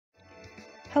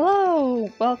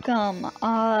Hello, welcome.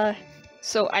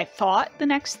 So I thought the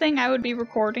next thing I would be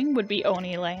recording would be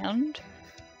Oniland,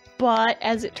 but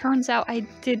as it turns out, I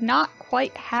did not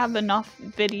quite have enough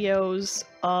videos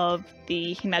of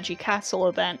the Himeji Castle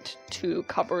event to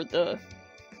cover the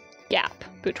gap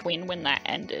between when that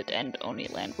ended and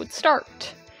Oniland would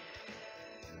start.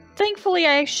 Thankfully,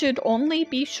 I should only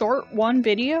be short one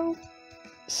video,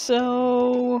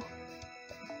 so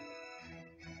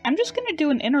I'm just gonna do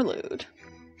an interlude.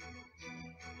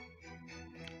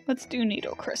 Let's do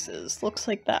Nitocris's. Looks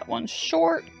like that one's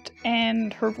short,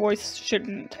 and her voice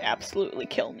shouldn't absolutely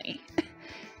kill me.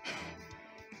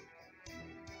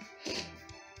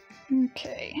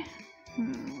 Okay.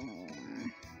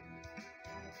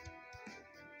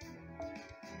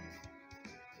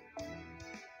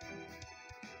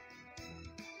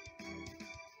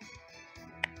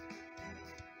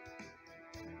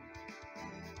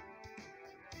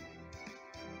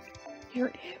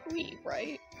 You're Hui,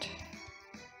 right?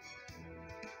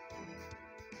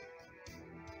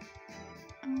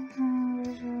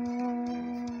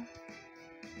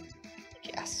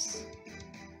 Yes.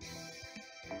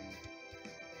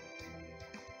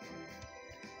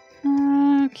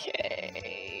 Okay.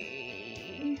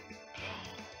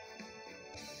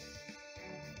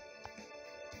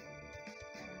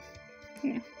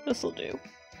 Yeah, this'll do.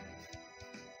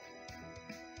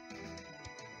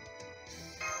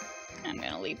 I'm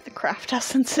gonna leave the craft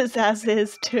essences as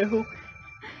is, too.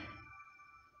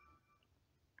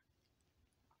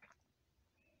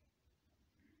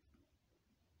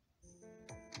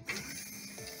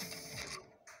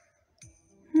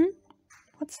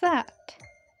 What's that?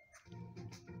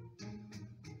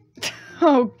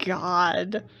 Oh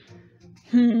god.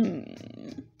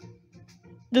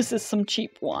 This is some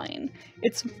cheap wine.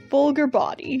 Its vulgar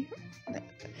body,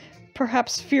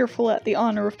 perhaps fearful at the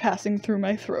honor of passing through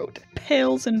my throat,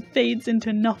 pales and fades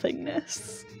into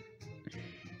nothingness.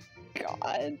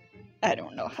 God, I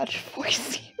don't know how to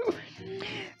voice you.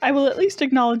 I will at least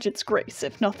acknowledge its grace,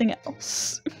 if nothing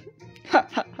else.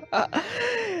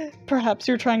 Perhaps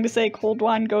you're trying to say cold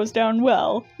wine goes down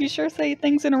well. You sure say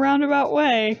things in a roundabout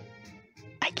way.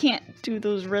 I can't do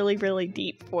those really, really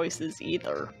deep voices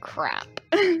either. Crap.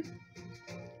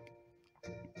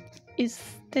 Is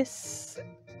this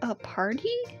a party?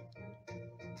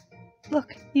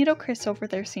 Look, Nitocris over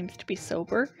there seems to be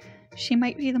sober. She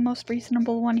might be the most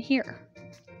reasonable one here.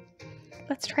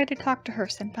 Let's try to talk to her,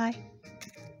 senpai.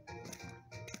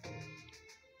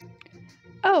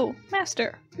 Oh,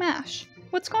 Master, Mash,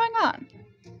 what's going on?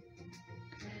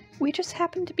 We just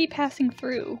happened to be passing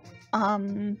through.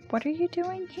 What are you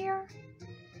doing here?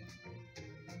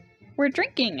 We're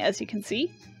drinking, as you can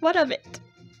see. What of it?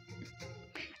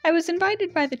 I was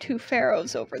invited by the two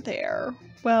pharaohs over there.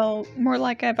 Well, more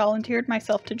like I volunteered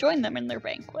myself to join them in their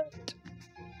banquet.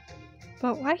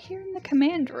 But why here in the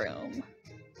command room?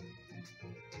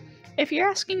 If you're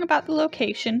asking about the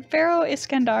location, Pharaoh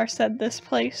Iskandar said this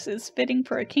place is fitting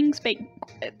for a king's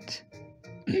banquet.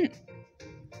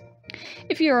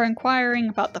 If you are inquiring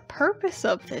about the purpose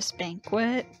of this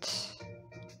banquet...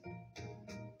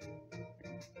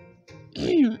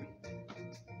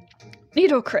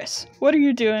 Nitocris, what are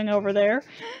you doing over there?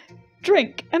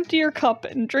 Drink! Empty your cup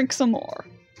and drink some more.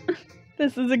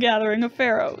 This is a gathering of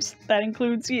pharaohs. That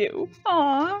includes you.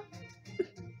 Aww.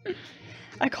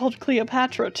 I called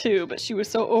Cleopatra too, but she was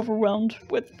so overwhelmed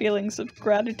with feelings of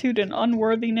gratitude and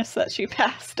unworthiness that she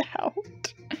passed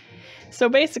out. So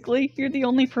basically, you're the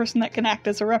only person that can act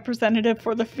as a representative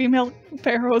for the female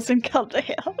pharaohs in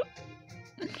Chaldea.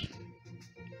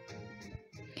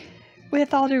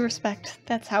 With all due respect,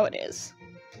 that's how it is.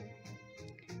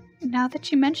 Now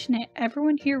that you mention it,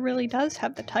 everyone here really does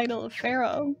have the title of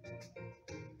pharaoh.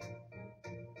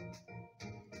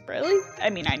 Really?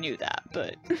 I mean, I knew that,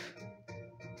 but...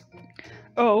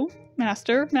 Oh,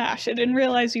 Master, Mash, I didn't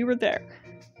realize you were there.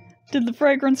 Did the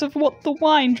fragrance of the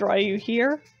wine draw you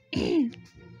here?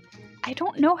 I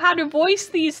don't know how to voice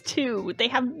these two. They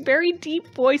have very deep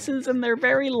voices and they're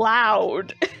very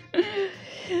loud.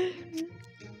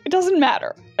 It doesn't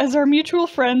matter. As our mutual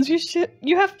friends,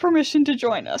 you have permission to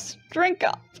join us. Drink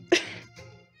up.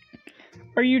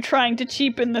 Are you trying to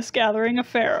cheapen this gathering of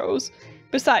pharaohs?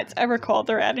 Besides, I recall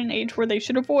they're at an age where they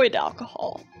should avoid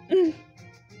alcohol.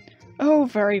 Oh,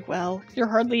 very well. You're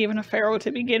hardly even a pharaoh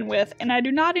to begin with, and I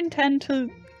do not intend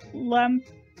to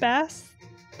lambast...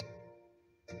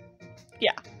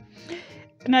 Yeah.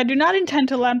 And I do not intend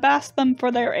to lambast them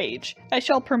for their age. I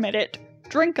shall permit it.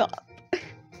 Drink up.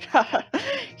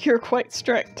 You're quite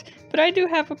strict, but I do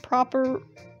have a proper...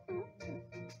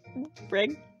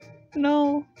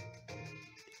 regnal...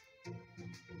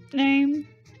 name.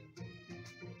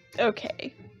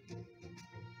 Okay.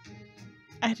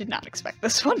 I did not expect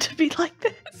this one to be like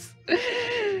this.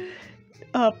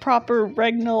 A proper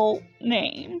regnal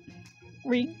name.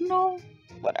 Regnal?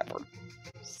 Whatever.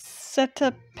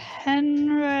 Setapenre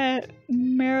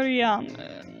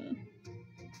Meriamun.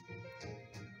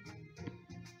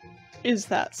 Is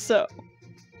that so?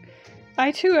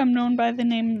 I too am known by the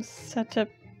name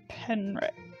Setapenre.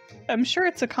 I'm sure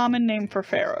it's a common name for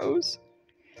pharaohs.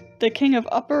 The king of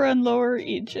Upper and Lower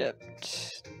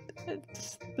Egypt.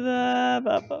 It's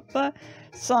the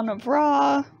son of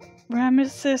Ra,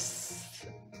 Ramesses.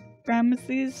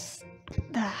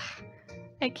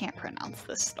 I can't pronounce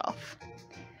this stuff.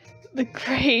 The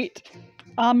great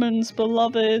Amun's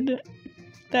beloved.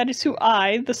 That is who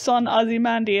I, the son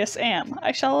Ozymandias, am.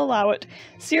 I shall allow it.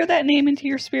 Sear that name into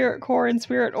your spirit core and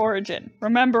spirit origin.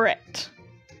 Remember it.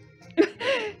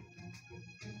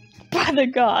 By the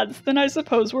gods, then I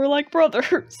suppose we're like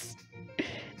brothers.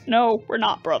 No, we're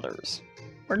not brothers.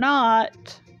 We're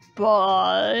not,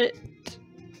 but...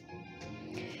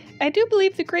 I do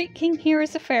believe the great king here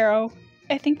is a pharaoh.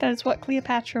 I think that is what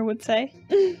Cleopatra would say.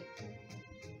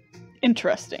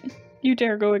 Interesting. You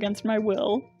dare go against my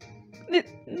will?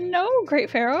 No, great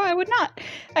pharaoh, I would not.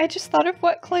 I just thought of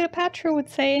what Cleopatra would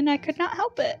say and I could not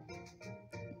help it.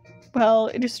 Well,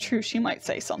 it is true she might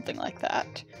say something like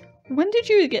that. When did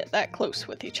you get that close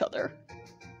with each other?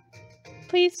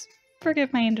 Please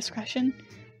forgive my indiscretion.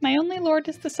 My only lord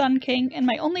is the Sun King, and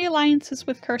my only alliance is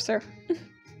with Cursor.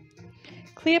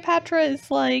 Cleopatra is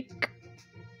like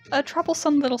a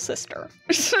troublesome little sister.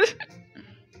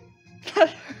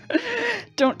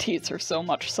 Don't tease her so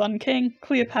much, Sun King.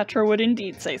 Cleopatra would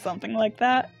indeed say something like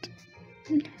that.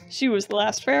 She was the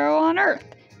last pharaoh on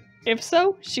Earth. If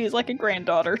so, she is like a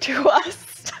granddaughter to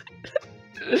us.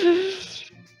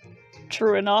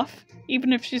 True enough.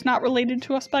 Even if she's not related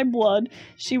to us by blood,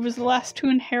 she was the last to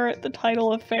inherit the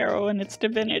title of pharaoh and its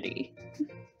divinity.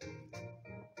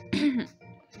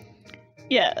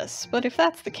 Yes, but if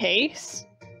that's the case...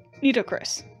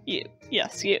 Nitocris, you.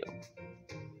 Yes, you.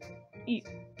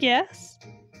 Yes?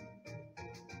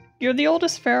 You're the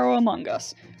oldest pharaoh among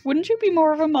us. Wouldn't you be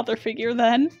more of a mother figure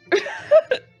then?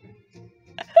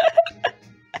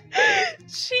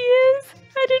 She is?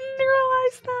 I didn't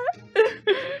realize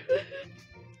that.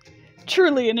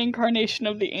 Truly an incarnation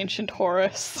of the ancient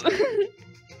Horus.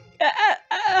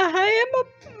 I am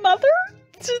a mother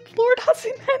to Lord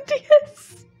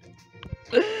Ozymandias?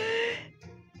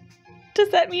 Does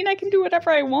that mean I can do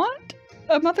whatever I want?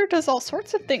 A mother does all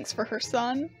sorts of things for her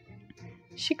son.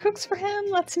 She cooks for him,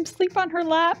 lets him sleep on her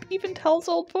lap, even tells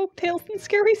old folk tales and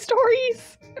scary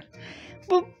stories.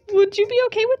 Well, would you be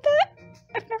okay with that?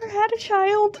 I've never had a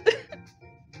child.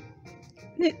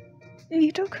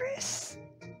 Nitocris?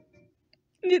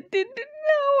 No,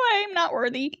 I'm not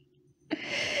worthy.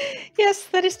 Yes,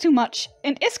 that is too much.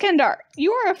 And Iskandar,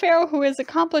 you are a pharaoh who has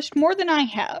accomplished more than I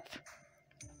have.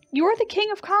 You are the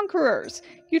king of conquerors.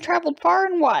 You traveled far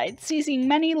and wide, seizing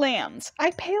many lands.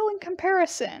 I pale in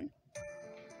comparison.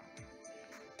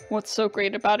 What's so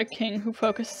great about a king who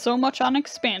focused so much on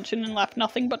expansion and left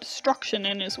nothing but destruction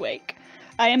in his wake?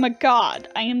 I am a god.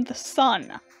 I am the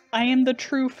sun. I am the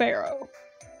true pharaoh.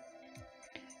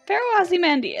 Pharaoh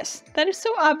Ozymandias. That is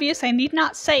so obvious I need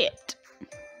not say it.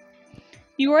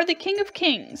 You are the king of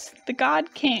kings, the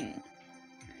god king.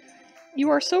 You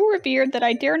are so revered that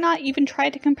I dare not even try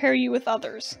to compare you with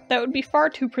others. That would be far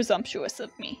too presumptuous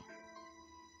of me.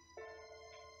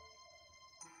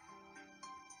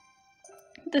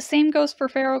 The same goes for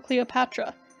Pharaoh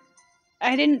Cleopatra.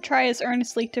 I didn't try as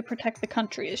earnestly to protect the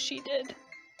country as she did.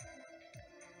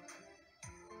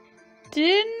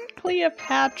 Didn't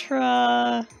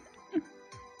Cleopatra...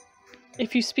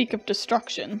 If you speak of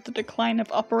destruction, the decline of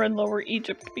Upper and Lower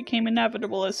Egypt became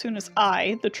inevitable as soon as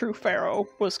I, the true pharaoh,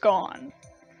 was gone.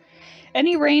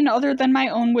 Any reign other than my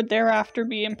own would thereafter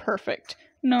be imperfect,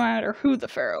 no matter who the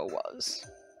pharaoh was.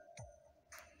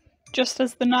 Just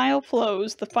as the Nile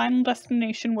flows, the final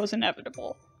destination was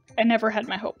inevitable. I never had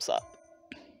my hopes up.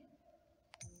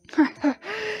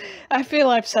 I feel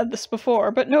I've said this before,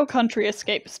 but no country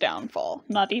escapes downfall,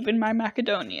 not even my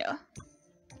Macedonia.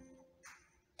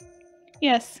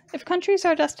 Yes, if countries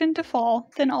are destined to fall,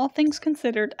 then all things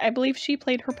considered, I believe she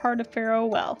played her part of pharaoh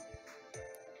well.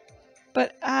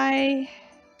 But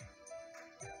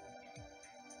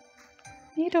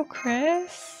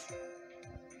Nitocris?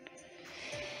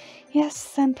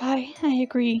 Yes, senpai, I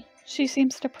agree. She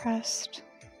seems depressed.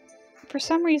 For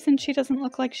some reason, she doesn't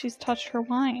look like she's touched her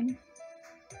wine.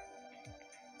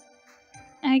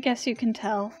 I guess you can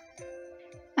tell.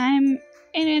 I'm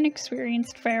an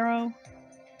inexperienced pharaoh.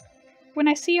 When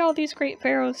I see all these great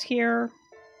pharaohs here,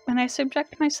 when I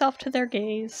subject myself to their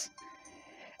gaze.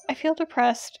 I feel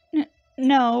depressed.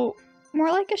 No,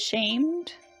 more like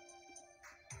ashamed.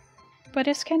 But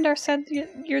Iskandar said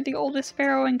you're the oldest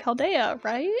pharaoh in Chaldea,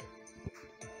 right?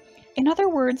 In other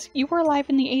words, you were alive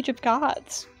in the Age of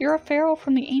Gods. You're a pharaoh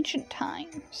from the ancient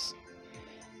times.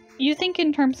 You think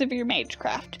in terms of your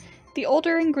magecraft. The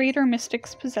older and greater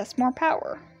mystics possess more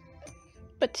power.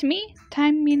 But to me,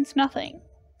 time means nothing.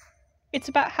 It's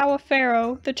about how a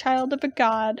pharaoh, the child of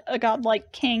a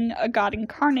godlike king, a god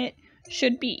incarnate,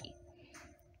 should be.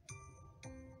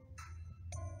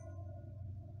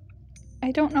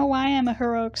 I don't know why I'm a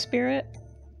heroic spirit.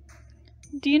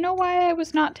 Do you know why I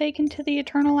was not taken to the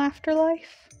eternal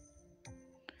afterlife?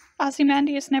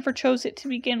 Ozymandias never chose it to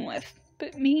begin with,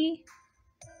 but me,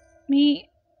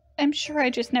 I'm sure I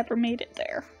just never made it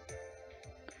there.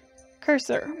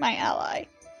 Cursor, my ally.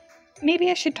 Maybe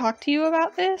I should talk to you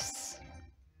about this?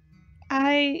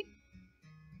 I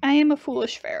am a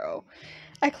foolish pharaoh.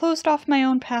 I closed off my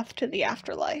own path to the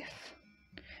afterlife.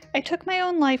 I took my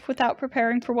own life without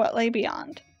preparing for what lay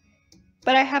beyond.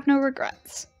 But I have no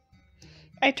regrets.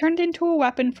 I turned into a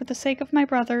weapon for the sake of my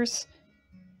brothers.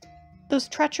 Those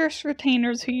treacherous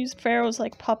retainers who used pharaohs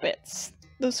like puppets.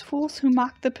 Those fools who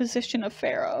mocked the position of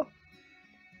pharaoh.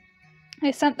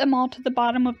 I sent them all to the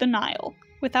bottom of the Nile,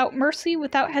 without mercy,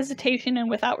 without hesitation, and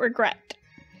without regret.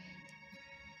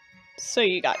 So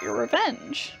you got your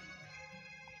revenge.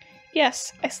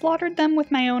 Yes, I slaughtered them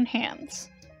with my own hands.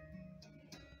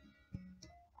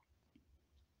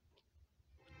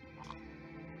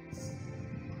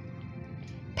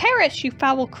 Perish, you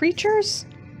foul creatures!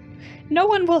 No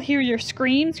one will hear your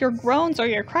screams, your groans, or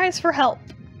your cries for help.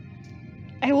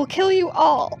 I will kill you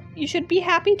all. You should be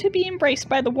happy to be embraced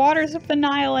by the waters of the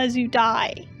Nile as you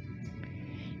die.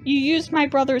 You used my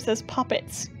brothers as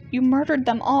puppets. You murdered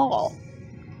them all.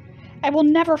 I will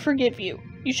never forgive you.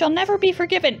 You shall never be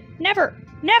forgiven. Never!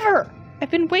 Never!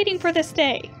 I've been waiting for this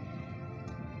day.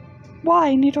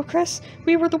 Why, Nitocris?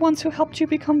 We were the ones who helped you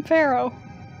become pharaoh.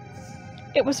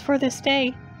 It was for this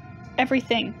day.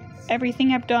 Everything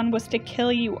I've done was to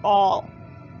kill you all.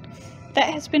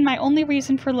 That has been my only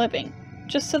reason for living,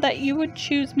 just so that you would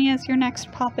choose me as your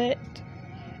next puppet.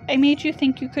 I made you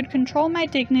think you could control my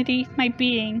dignity, my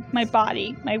being, my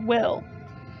body, my will.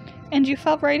 And you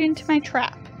fell right into my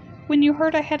trap. When you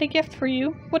heard I had a gift for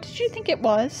you, what did you think it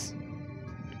was?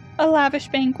 A lavish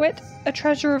banquet? A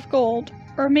treasure of gold?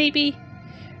 Or maybe...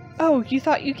 Oh, you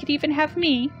thought you could even have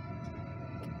me?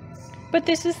 But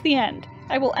this is the end.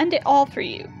 I will end it all for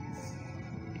you.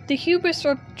 The hubris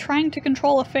of trying to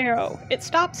control a pharaoh, it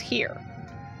stops here.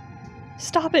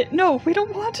 Stop it! No, we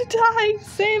don't want to die!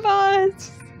 Save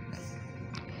us!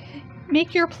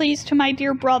 Make your pleas to my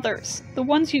dear brothers, the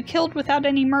ones you killed without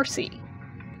any mercy.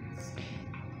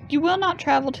 You will not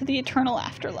travel to the eternal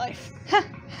afterlife.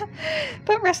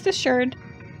 But rest assured,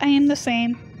 I am the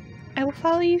same. I will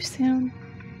follow you soon.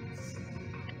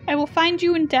 I will find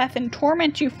you in death and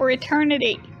torment you for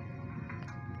eternity.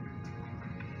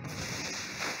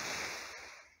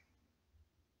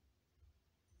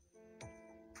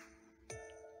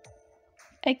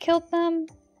 I killed them,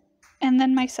 and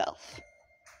then myself.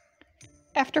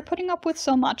 After putting up with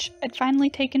so much, I'd finally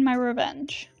taken my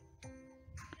revenge.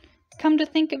 Come to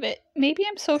think of it, maybe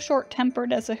I'm so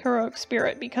short-tempered as a heroic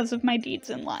spirit because of my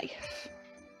deeds in life.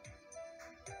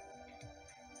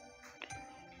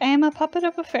 I am a puppet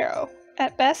of a pharaoh.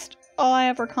 At best, all I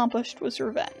ever accomplished was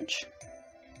revenge.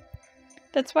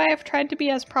 That's why I've tried to be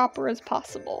as proper as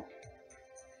possible.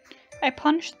 I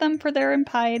punished them for their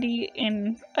impiety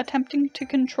in attempting to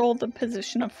control the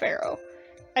position of pharaoh.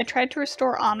 I tried to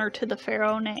restore honor to the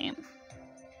pharaoh name.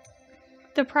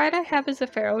 The pride I have as a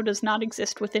pharaoh does not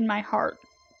exist within my heart,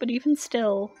 but even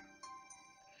still...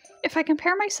 If I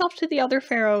compare myself to the other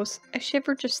pharaohs, I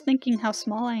shiver just thinking how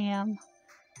small I am.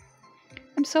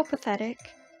 I'm so pathetic.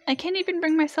 I can't even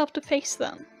bring myself to face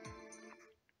them.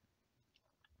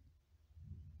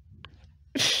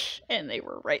 And they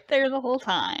were right there the whole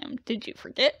time. Did you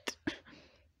forget?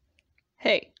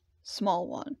 Hey, small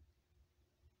one.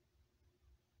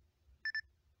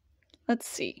 Let's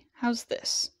see. How's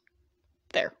this?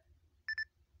 There.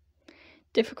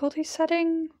 Difficulty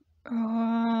setting?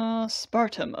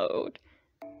 Sparta mode.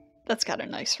 That's got a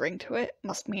nice ring to it.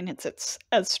 Must mean it's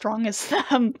as strong as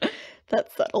them.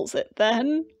 That settles it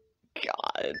then.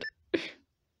 God.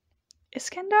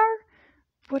 Iskandar?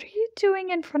 What are you doing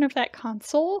in front of that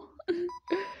console?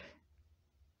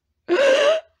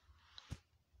 Oh,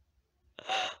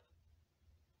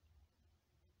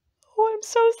 I'm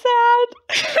so sad.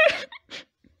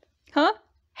 Huh?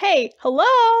 Hey, hello?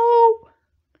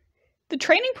 The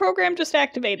training program just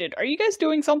activated. Are you guys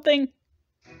doing something?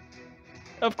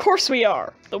 Of course we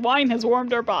are! The wine has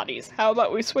warmed our bodies. How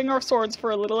about we swing our swords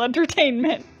for a little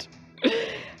entertainment?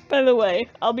 By the way,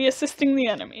 I'll be assisting the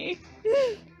enemy.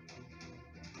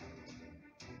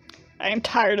 I am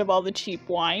tired of all the cheap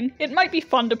wine. It might be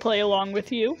fun to play along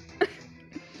with you.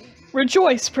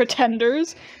 Rejoice,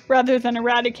 pretenders! Rather than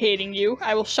eradicating you,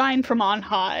 I will shine from on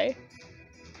high.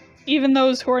 Even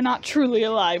those who are not truly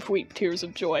alive weep tears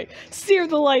of joy. Sear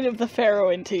the light of the Pharaoh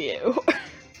into you.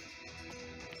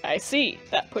 I see.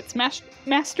 That puts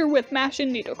Master with Mash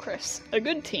and Nitocris. A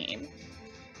good team.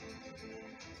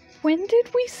 When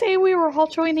did we say we were all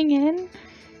joining in?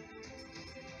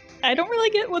 I don't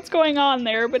really get what's going on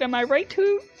there, but am I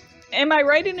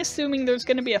right in assuming there's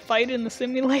gonna be a fight in the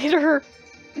simulator?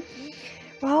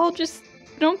 Well, just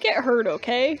don't get hurt,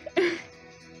 okay?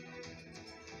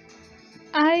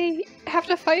 I have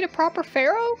to fight a proper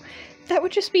pharaoh? That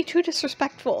would just be too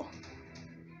disrespectful.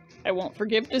 I won't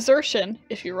forgive desertion.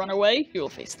 If you run away, you will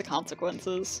face the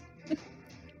consequences.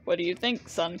 What do you think,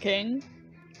 Sun King?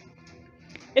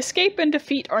 Escape and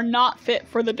defeat are not fit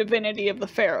for the divinity of the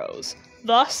pharaohs.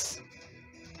 Thus,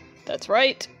 that's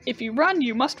right, if you run,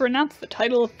 you must renounce the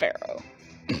title of pharaoh.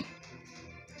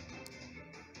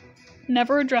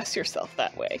 Never address yourself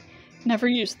that way. Never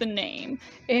use the name.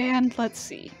 And let's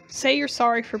see. Say you're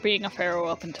sorry for being a pharaoh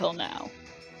up until now.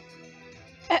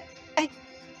 I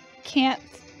can't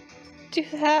do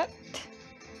that.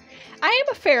 I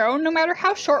am a pharaoh no matter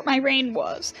how short my reign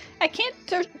was. I can't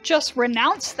just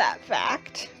renounce that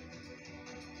fact.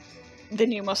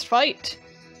 Then you must fight.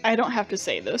 I don't have to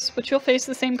say this, but you'll face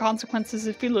the same consequences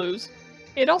if you lose.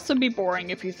 It'd also be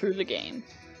boring if you threw the game.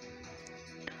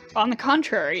 On the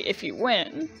contrary, if you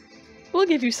win, we'll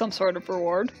give you some sort of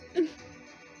reward.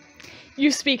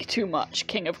 You speak too much,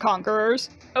 King of Conquerors.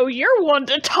 Oh, you're one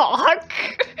to talk!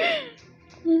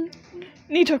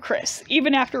 Nitocris,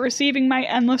 even after receiving my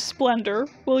endless splendor,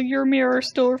 will your mirror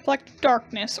still reflect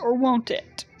darkness, or won't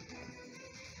it?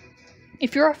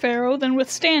 If you're a pharaoh, then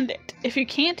withstand it. If you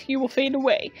can't, you will fade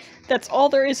away. That's all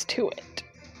there is to it.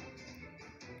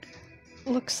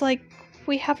 Looks like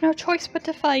we have no choice but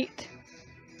to fight.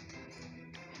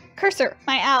 Cursor,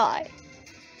 my ally.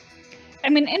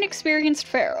 I'm an inexperienced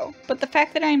pharaoh, but the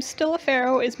fact that I am still a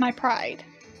pharaoh is my pride.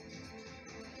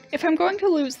 If I'm going to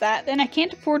lose that, then I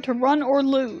can't afford to run or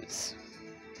lose.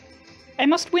 I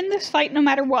must win this fight no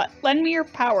matter what. Lend me your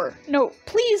power. No,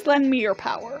 please lend me your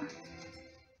power.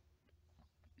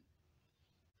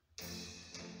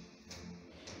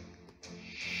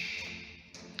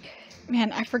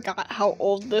 Man, I forgot how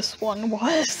old this one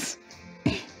was.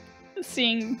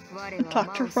 Seeing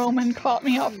Dr. Roman caught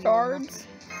me off guard.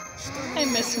 I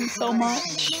miss him so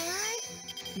much.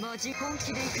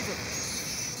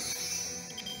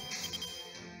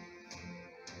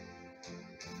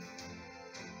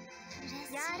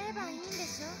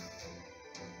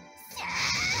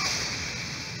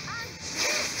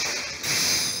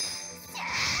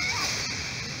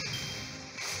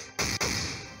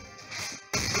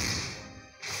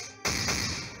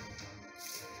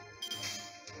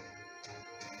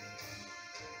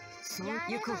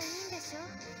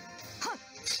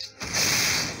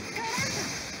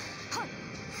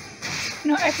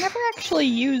 No, I've never actually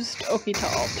used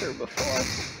Okita Alter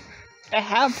before. I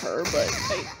have her, but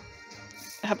I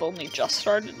have only just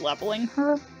started leveling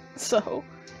her, so...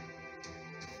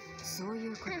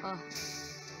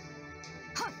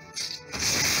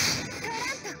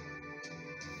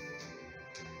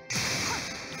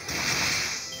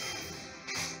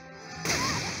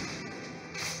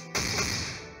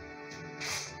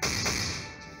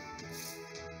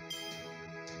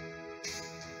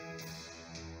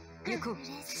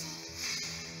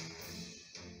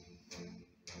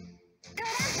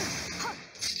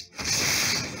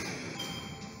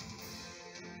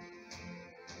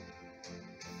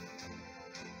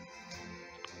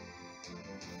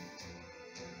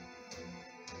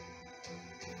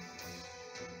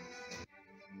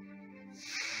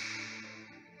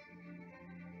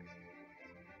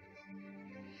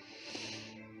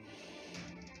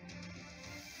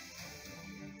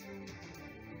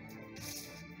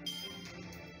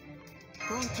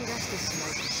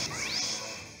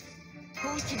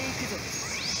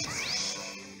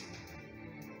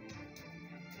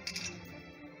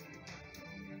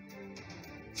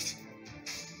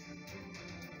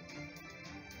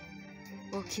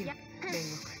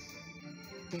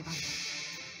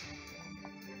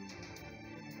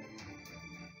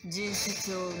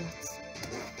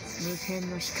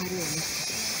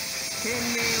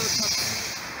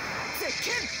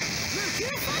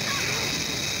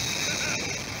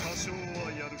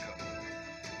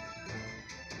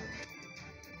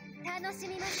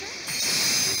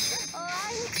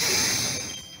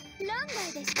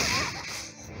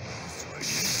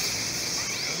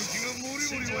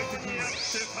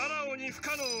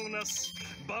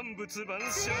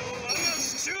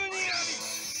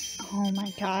 Oh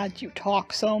my god, you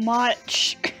talk so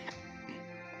much.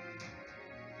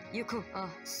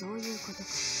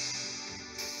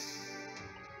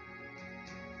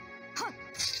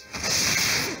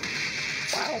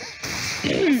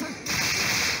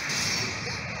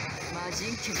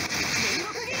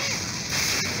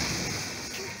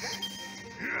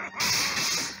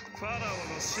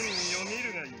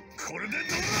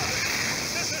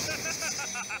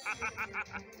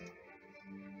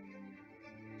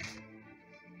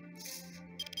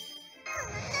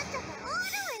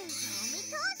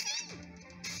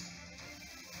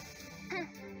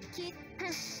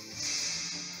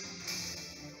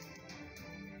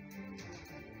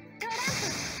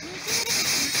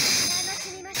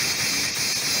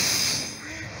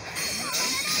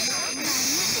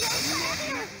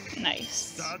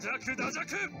 Nice.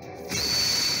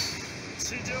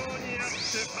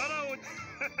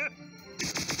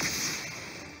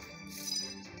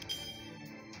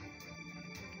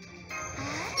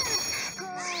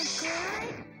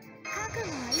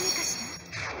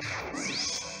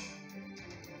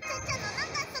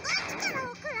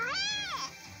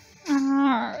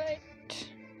 Alright.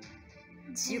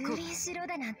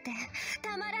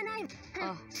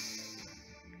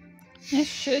 This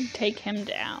should take him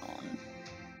down.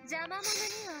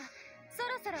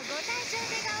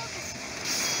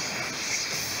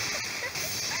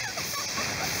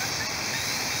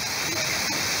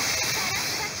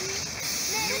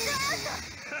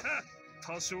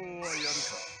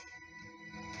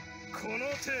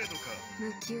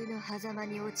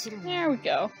 There we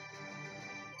go.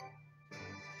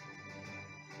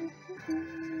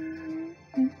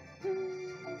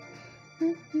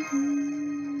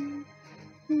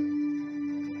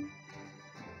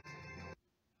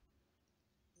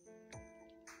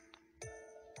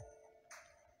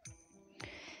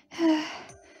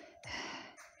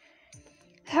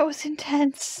 That was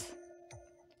intense.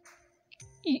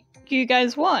 You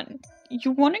guys won.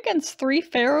 You won against 3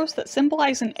 pharaohs that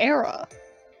symbolize an era.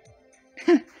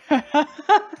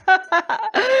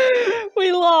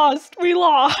 We lost.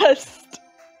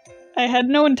 I had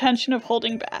no intention of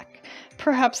holding back.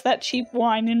 Perhaps that cheap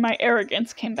wine and my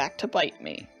arrogance came back to bite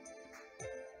me.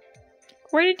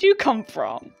 Where did you come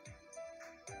from?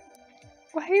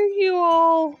 Why are you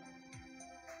all...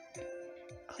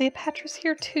 Cleopatra's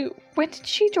here too. When did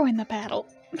she join the battle?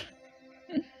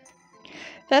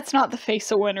 That's not the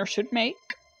face a winner should make.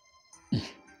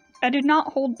 I did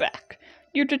not hold back.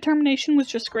 Your determination was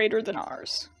just greater than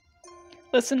ours.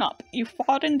 Listen up. You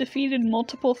fought and defeated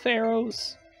multiple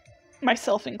pharaohs,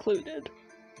 myself included.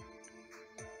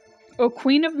 O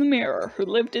Queen of the Mirror, who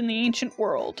lived in the ancient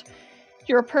world,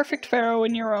 you're a perfect pharaoh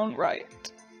in your own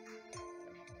right.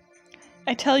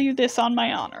 I tell you this on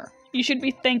my honor. You should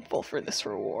be thankful for this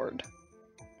reward.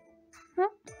 Huh?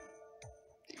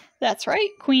 That's right,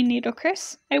 Queen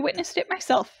Nitocris. I witnessed it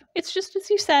myself. It's just as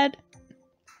you said.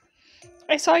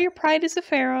 I saw your pride as a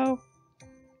pharaoh.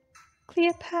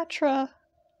 Cleopatra.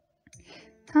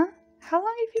 Huh? How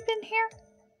long have you been here?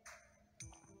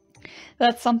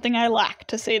 That's something I lack,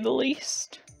 to say the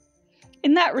least.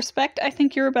 In that respect, I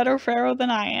think you're a better pharaoh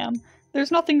than I am.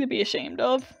 There's nothing to be ashamed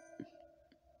of.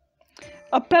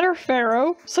 A better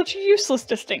pharaoh? Such a useless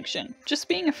distinction. Just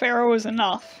being a pharaoh is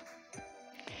enough.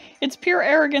 It's pure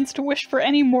arrogance to wish for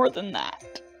any more than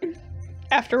that.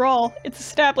 After all, it's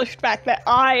established fact that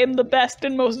I am the best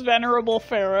and most venerable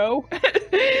pharaoh.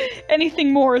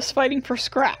 Anything more is fighting for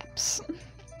scraps.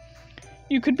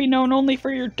 You could be known only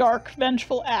for your dark,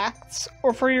 vengeful acts,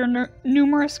 or for your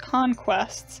numerous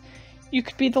conquests. You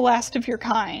could be the last of your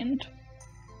kind.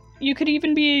 You could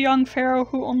even be a young pharaoh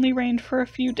who only reigned for a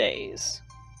few days.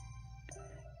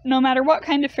 No matter what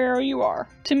kind of pharaoh you are,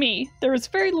 to me, there is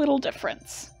very little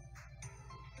difference.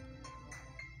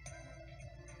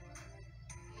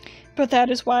 But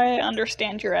that is why I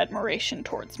understand your admiration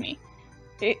towards me.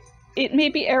 It may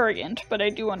be arrogant, but I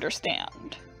do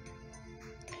understand.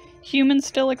 Humans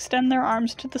still extend their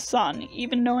arms to the sun,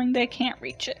 even knowing they can't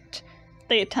reach it.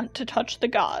 They attempt to touch the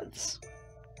gods.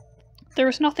 There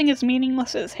is nothing as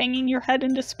meaningless as hanging your head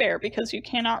in despair because you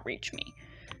cannot reach me.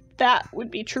 That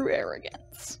would be true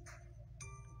arrogance.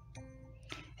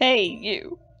 Hey,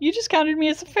 you. You just counted me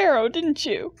as a pharaoh, didn't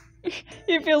you?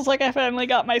 It feels like I finally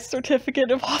got my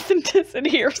certificate of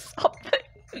authenticity or something.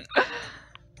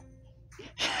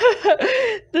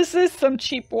 This is some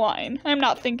cheap wine. I'm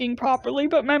not thinking properly,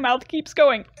 but my mouth keeps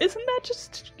going. Isn't that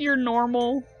just your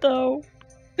normal, though?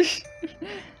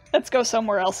 Let's go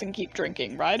somewhere else and keep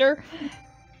drinking, Ryder.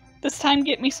 This time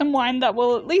get me some wine that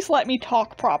will at least let me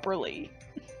talk properly.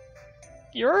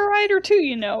 You're a rider too,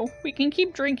 you know. We can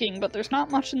keep drinking, but there's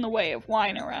not much in the way of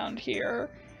wine around here.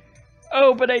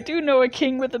 Oh, but I do know a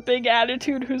king with a big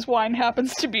attitude whose wine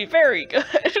happens to be very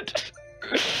good.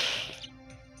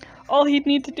 All he'd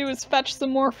need to do is fetch some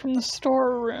more from the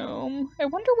storeroom. I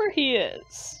wonder where he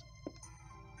is.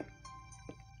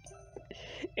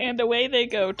 And away they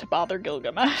go to bother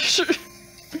Gilgamesh.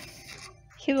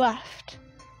 He left.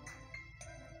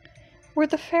 Were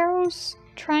the pharaohs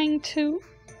trying to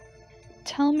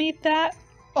tell me that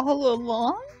all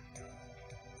along?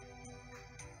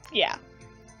 Yeah.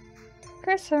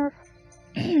 Aggressor.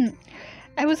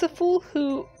 I was a fool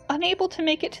who, unable to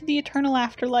make it to the eternal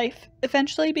afterlife,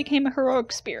 eventually became a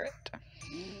heroic spirit.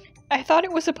 I thought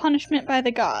it was a punishment by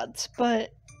the gods,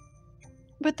 but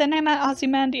then I met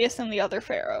Ozymandias and the other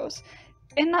pharaohs.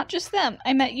 And not just them,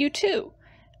 I met you too.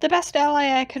 The best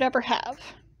ally I could ever have.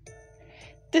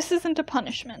 This isn't a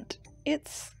punishment.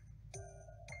 It's...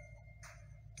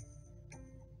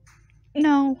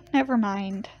 No, never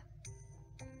mind.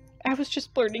 I was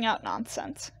just blurting out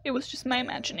nonsense. It was just my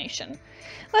imagination.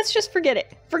 Let's just forget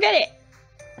it. Forget it!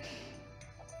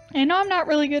 I know I'm not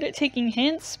really good at taking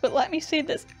hints, but let me say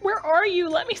this. Where are you?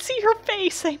 Let me see your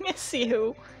face. I miss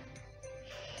you.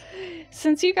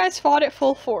 Since you guys fought at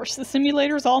full force, the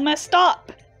simulator's all messed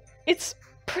up. It's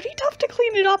pretty tough to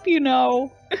clean it up, you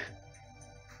know.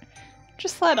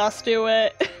 Just let us do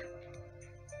it.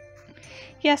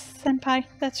 Yes, Senpai,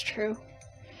 that's true.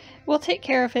 We'll take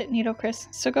care of it,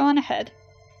 Nitocris, so go on ahead.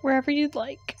 Wherever you'd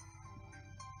like.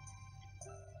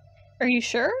 Are you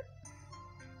sure?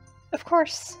 Of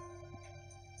course.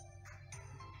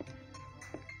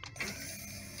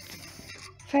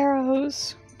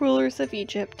 Pharaohs, rulers of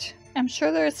Egypt. I'm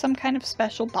sure there is some kind of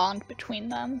special bond between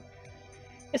them.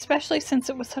 Especially since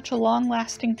it was such a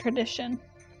long-lasting tradition.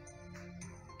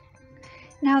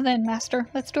 Now then, Master,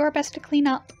 let's do our best to clean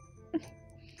up.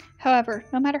 However,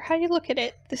 no matter how you look at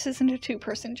it, this isn't a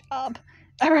two-person job.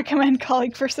 I recommend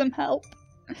calling for some help.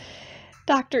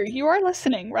 Doctor, you are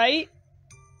listening, right?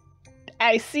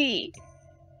 I see.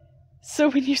 So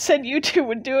when you said you two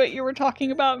would do it, you were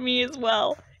talking about me as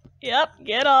well. Yep,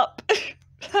 get up.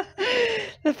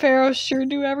 The pharaohs sure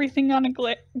do everything on a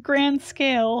grand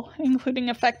scale, including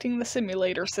affecting the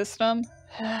simulator system.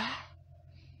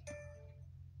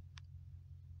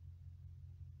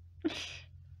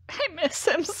 I miss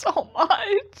him so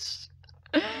much.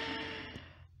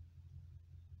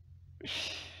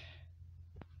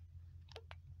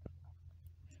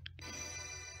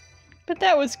 But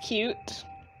that was cute.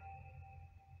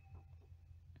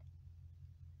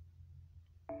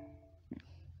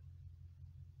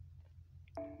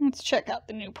 Let's check out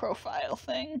the new profile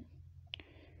thing.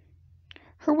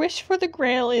 Her wish for the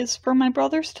Grail is for my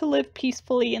brothers to live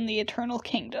peacefully in the Eternal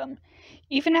Kingdom.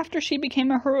 Even after she became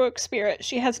a heroic spirit,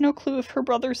 she has no clue if her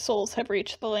brother's souls have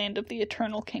reached the land of the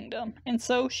Eternal Kingdom, and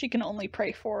so she can only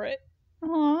pray for it.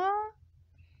 Aww.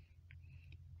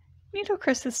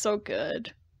 Nitocris is so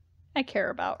good. I care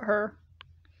about her.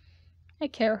 I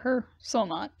care her so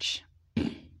much.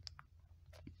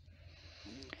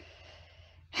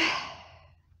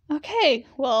 Okay,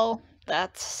 well,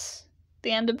 that's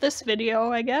the end of this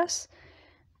video, I guess.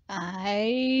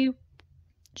 I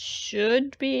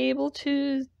should be able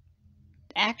to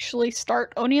actually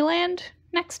start Oniland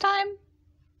next time.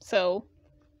 So,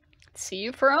 see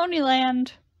you for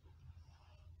Oniland.